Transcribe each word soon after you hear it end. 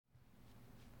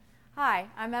Hi,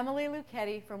 I'm Emily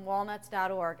Luchetti from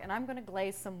walnuts.org, and I'm going to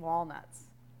glaze some walnuts.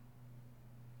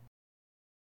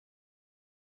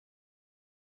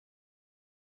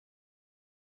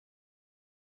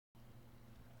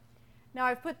 Now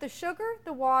I've put the sugar,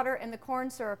 the water, and the corn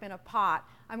syrup in a pot.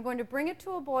 I'm going to bring it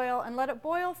to a boil and let it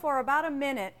boil for about a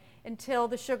minute until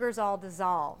the sugar's all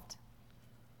dissolved.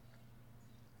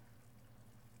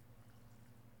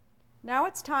 Now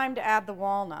it's time to add the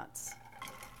walnuts.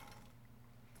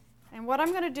 And what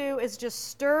I'm going to do is just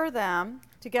stir them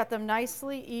to get them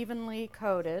nicely evenly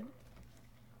coated.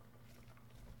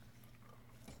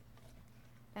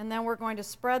 And then we're going to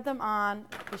spread them on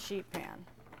the sheet pan.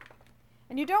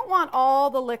 And you don't want all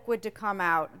the liquid to come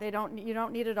out. You don't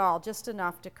need it all, just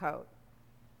enough to coat.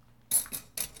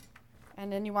 And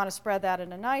then you want to spread that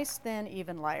in a nice, thin,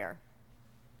 even layer.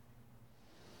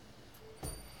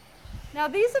 Now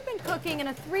these have been cooking in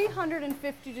a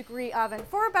 350-degree oven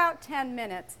for about 10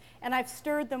 minutes, and I've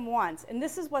stirred them once, and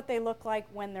this is what they look like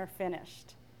when they're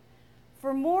finished.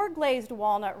 For more glazed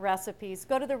walnut recipes,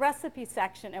 go to the recipe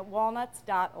section at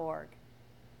walnuts.org.